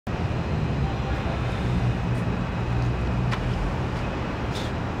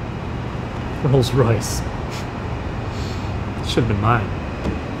Rolls Royce. Should have been mine.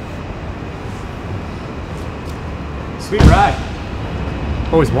 Sweet ride.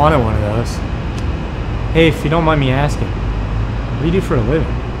 Always wanted one of those. Hey, if you don't mind me asking, what do you do for a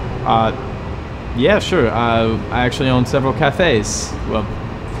living? Yeah, sure. I actually own several cafes. Well,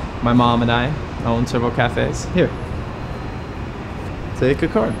 my mom and I own several cafes. Here. Take a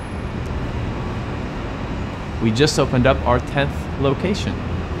card. We just opened up our 10th location.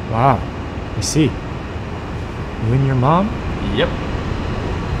 Wow, I see. You and your mom? Yep.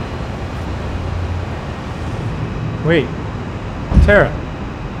 Wait, Tara,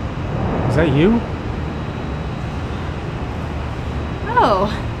 is that you? Oh.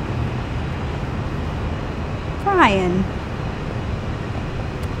 Brian.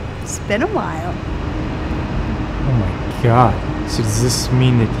 It's been a while. Oh my god. So does this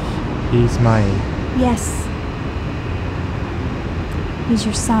mean that he's my... Yes. He's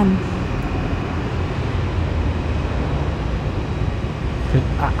your son. But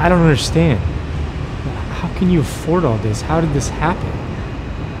I don't understand. How can you afford all this? How did this happen?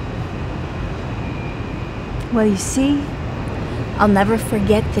 Well, you see, I'll never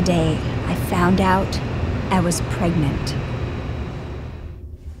forget the day I found out I was pregnant.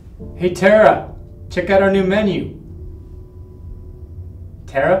 Hey Tara, check out our new menu.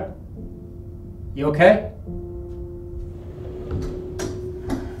 Tara? You okay?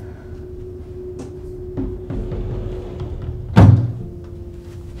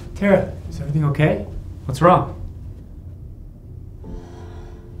 Tara, is everything okay? What's wrong?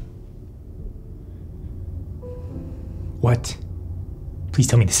 What? Please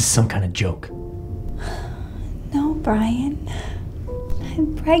tell me this is some kind of joke. No, Brian.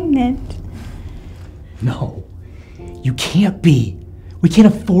 I'm pregnant. No, you can't be. We can't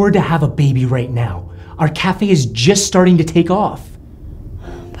afford to have a baby right now. Our cafe is just starting to take off.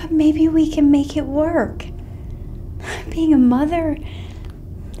 But maybe we can make it work. Being a mother,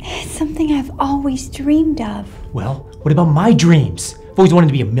 it's something I've always dreamed of. Well, what about my dreams? I've always wanted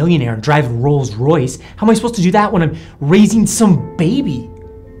to be a millionaire and drive a Rolls Royce. How am I supposed to do that when I'm raising some baby?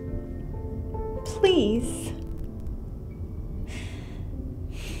 Please.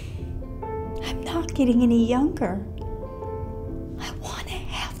 I'm not getting any younger. I want to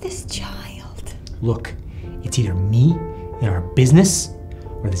have this child. Look, it's either me and our business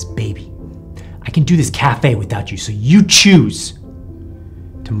or this baby. I can do this cafe without you, so you choose.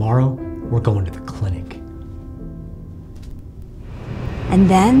 Tomorrow, we're going to the clinic. And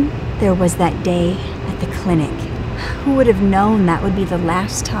then there was that day at the clinic. Who would have known that would be the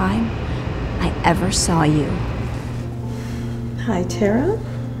last time I ever saw you? Hi, Tara.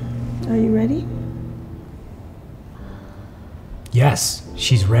 Are you ready? Yes,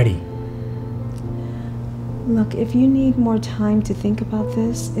 she's ready. Look, if you need more time to think about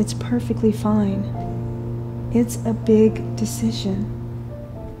this, it's perfectly fine. It's a big decision.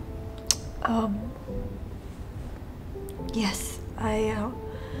 Yes, I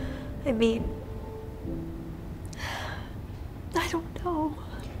mean, I don't know.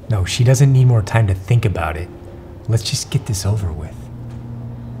 No, she doesn't need more time to think about it. Let's just get this over with.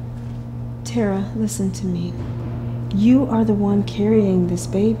 Tara, listen to me. You are the one carrying this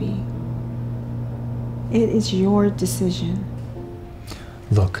baby. It is your decision.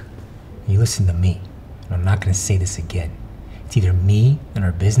 Look, you listen to me, and I'm not going to say this again. It's either me and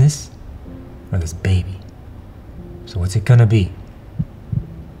our business or this baby. So what's it gonna be?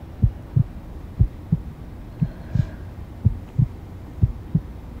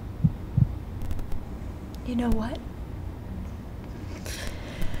 You know what?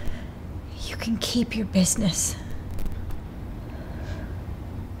 You can keep your business.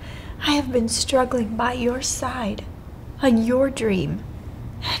 I have been struggling by your side on your dream.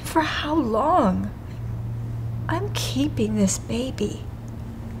 And for how long? I'm keeping this baby.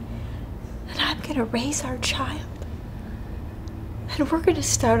 And I'm gonna raise our child. And we're gonna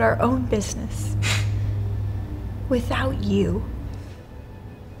start our own business. Without you.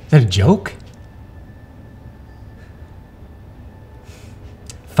 Is that a joke?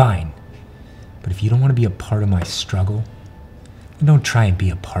 Fine. But if you don't want to be a part of my struggle, then don't try and be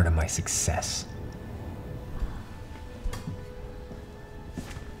a part of my success.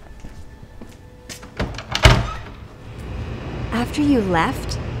 After you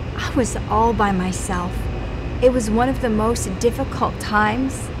left, I was all by myself. It was one of the most difficult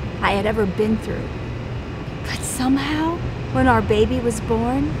times I had ever been through. But somehow, when our baby was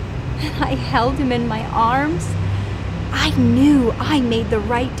born, and I held him in my arms, I knew I made the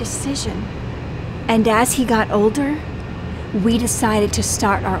right decision. And as he got older, we decided to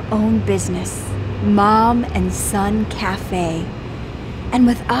start our own business, Mom and Son Cafe. And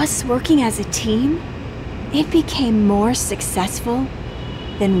with us working as a team, it became more successful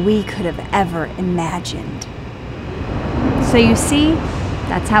than we could have ever imagined. So you see,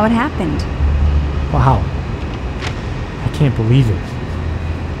 that's how it happened. Wow. I can't believe it.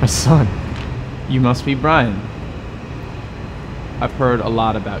 My son. You must be Brian. I've heard a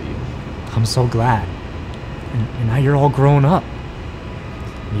lot about you. I'm so glad. And now you're all grown up.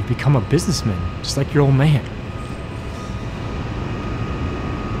 And you've become a businessman, just like your old man.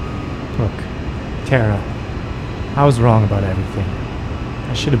 Look, Tara, I was wrong about everything.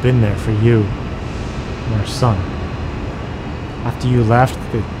 I should have been there for you and our son. After you left,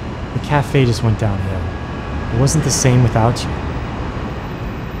 the cafe just went downhill. It wasn't the same without you.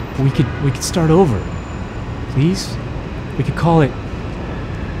 But we could start over. Please? We could call it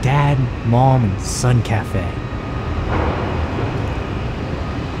Dad, Mom, and Son Cafe.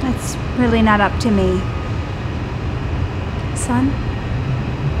 That's really not up to me. Son,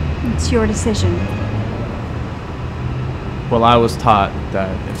 it's your decision. Well, I was taught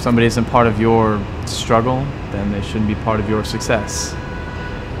that if somebody isn't part of your struggle, then they shouldn't be part of your success.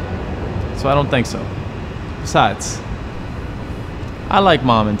 So I don't think so. Besides, I like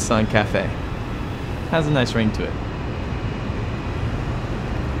Mom and Son Cafe. Has a nice ring to it.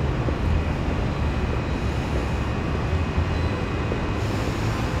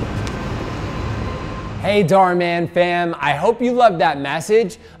 Hey Dhar Mann fam, I hope you loved that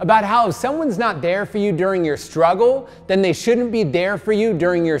message about how if someone's not there for you during your struggle, then they shouldn't be there for you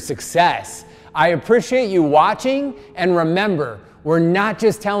during your success. I appreciate you watching, and remember, we're not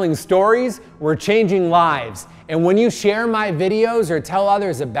just telling stories, we're changing lives. And when you share my videos or tell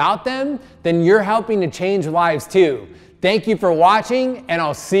others about them, then you're helping to change lives too. Thank you for watching, and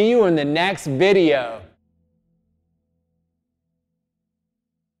I'll see you in the next video.